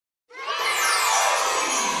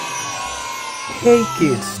Hey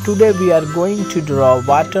kids, today we are going to draw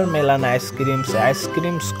watermelon ice cream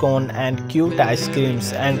cone and cute ice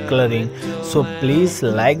creams and coloring. So please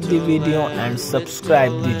like the video and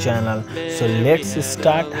subscribe the channel. So let's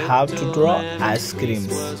start how to draw ice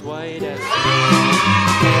creams.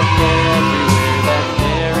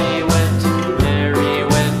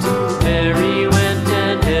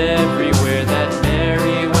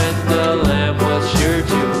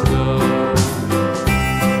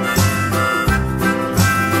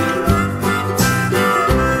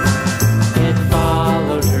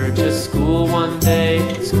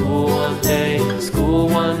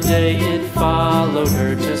 It followed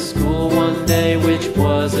her to school one day, which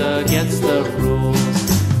was against the rules.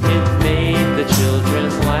 It made the children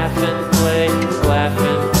laugh and play, laugh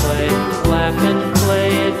and play, laugh and play.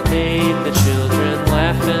 It made the children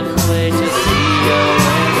laugh and play to see a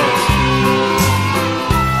lamb at school.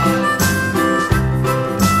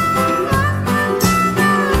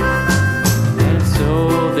 And so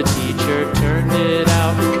the teacher turned it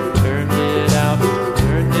out, turned it out,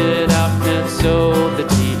 turned it out, and so the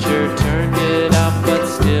teacher turned it out, but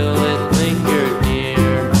still it lingered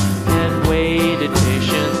near, and waited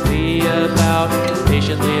patiently about, and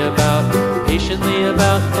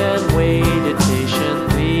waited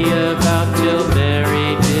patiently about till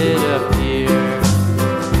Mary did appear.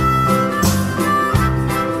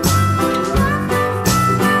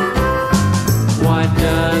 Why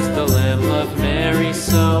does the lamb love Mary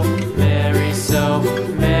so, Mary so,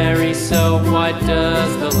 Mary so? Why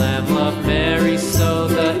does the lamb love Mary so?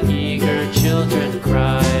 The eager children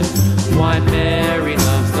cried. Why Mary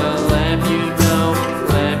loves the lamb, you know,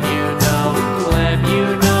 lamb, you know, lamb,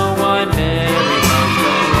 you know. Why Mary loves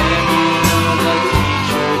the lamb, you know, the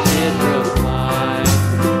teacher did reply.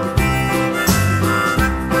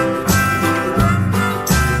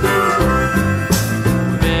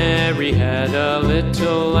 Mary had a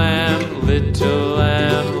little lamb, little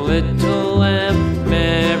lamb, little lamb.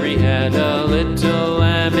 Mary had a little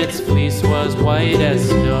lamb, its fleece was white as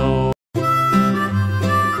snow.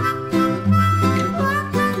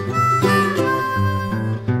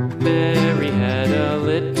 Mary had a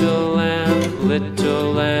little lamb,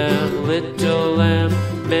 little lamb, little lamb.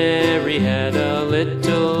 Mary had a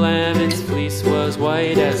little lamb, its fleece was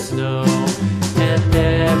white as snow. And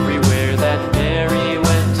everywhere that Mary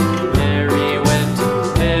went, Mary went,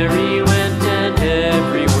 Mary went, and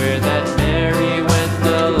everywhere that Mary went,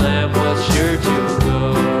 the lamb was sure to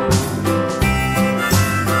go.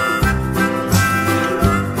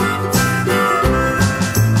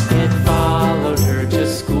 It followed her to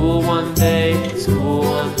school one day, school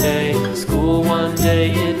one day, school one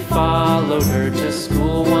day. It followed her to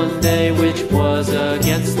school one day, which was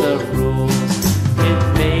against the rules.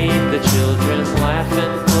 It made the children laugh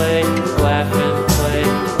and play, laugh and play,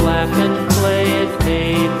 laugh and play. It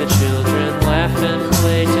made the children laugh and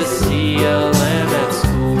play to see a lamb at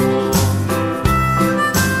school.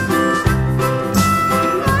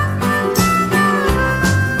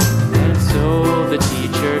 And so the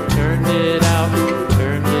teacher turned it out,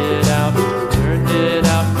 turned it out, turned it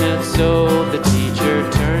out, and so the teacher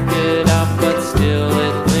turned it out, but still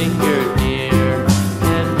it lingered near,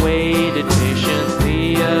 and waited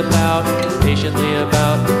patiently about,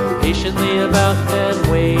 and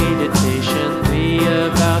waited patiently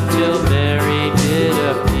about till Mary did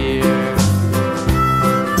appear.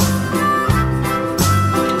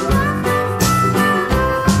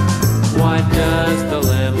 Why does the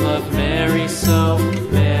lamb love Mary so,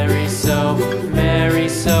 Mary so, Mary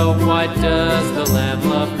so? Why does the lamb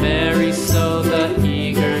love Mary so? The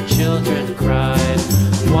eager children cried.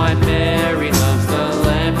 Why Mary loves the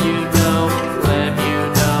lamb, you know, lamb,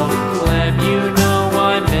 you know, lamb, you know.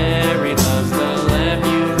 Why Mary loves the lamb,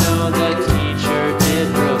 you know, the teacher did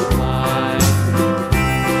reply.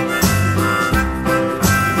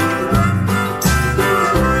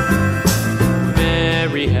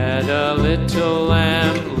 Mary had a little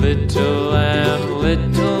lamb, little lamb,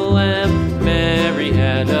 little lamb. Mary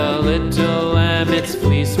had a little lamb, its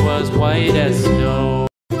fleece was white as snow.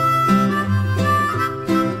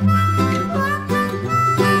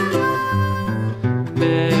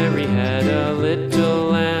 Mary had a little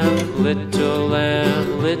lamb, little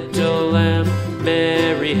lamb, little lamb.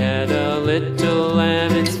 Mary had a little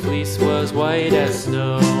lamb, its fleece was white as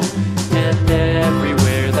snow. And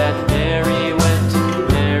everywhere that Mary went,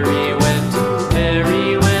 Mary went,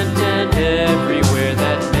 Mary went, and everywhere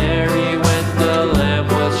that Mary went, the lamb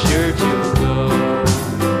was sure to go.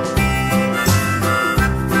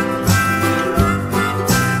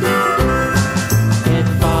 It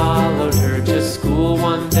followed her to school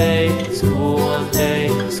one day, school one day,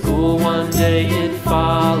 school one day. It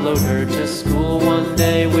followed her to school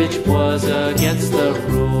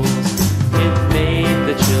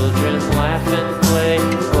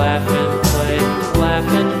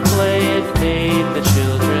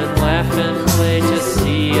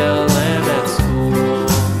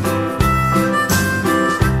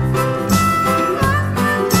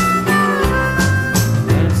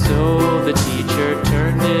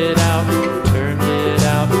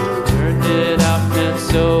and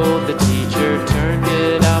so the teacher turned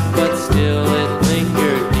it off, but still it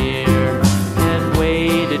lingered near, and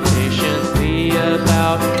waited patiently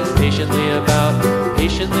about, and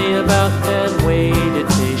waited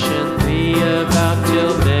patiently about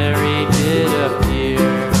till Mary did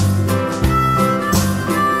appear.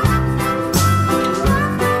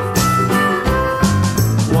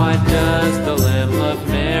 Why does the lamb love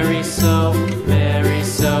Mary so, Mary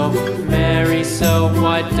so, Mary so?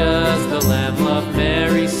 Why does the lamb love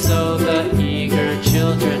Mary so? The eager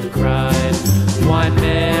children cried. Why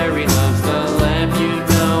Mary loves the lamb, you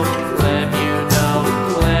know, lamb, you know,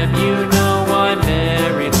 lamb, you know. Why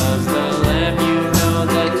Mary loves the lamb, you know,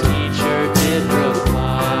 the teacher did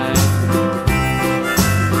reply.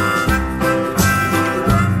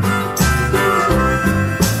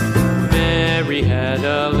 Mary had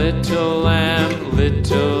a little lamb,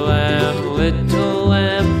 little lamb, little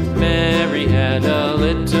lamb. Mary had a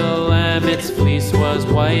little lamb, its fleece was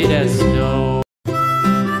white as snow.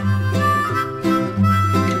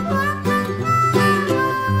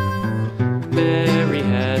 Mary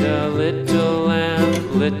had a little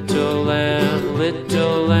lamb, little lamb,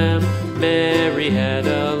 little lamb. Mary had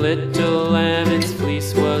a little lamb, its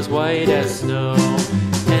fleece was white as snow.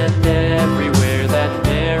 And everywhere that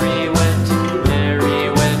Mary went, Mary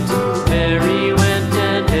went, Mary went,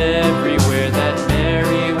 and everywhere that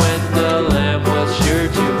Mary went, the lamb was sure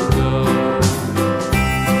to go.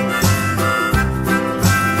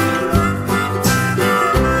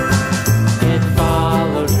 It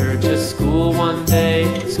followed her to school one day,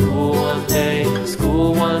 school one day,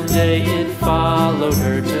 school one day. It followed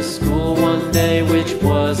her to school one day, which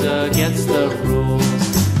was against the rules.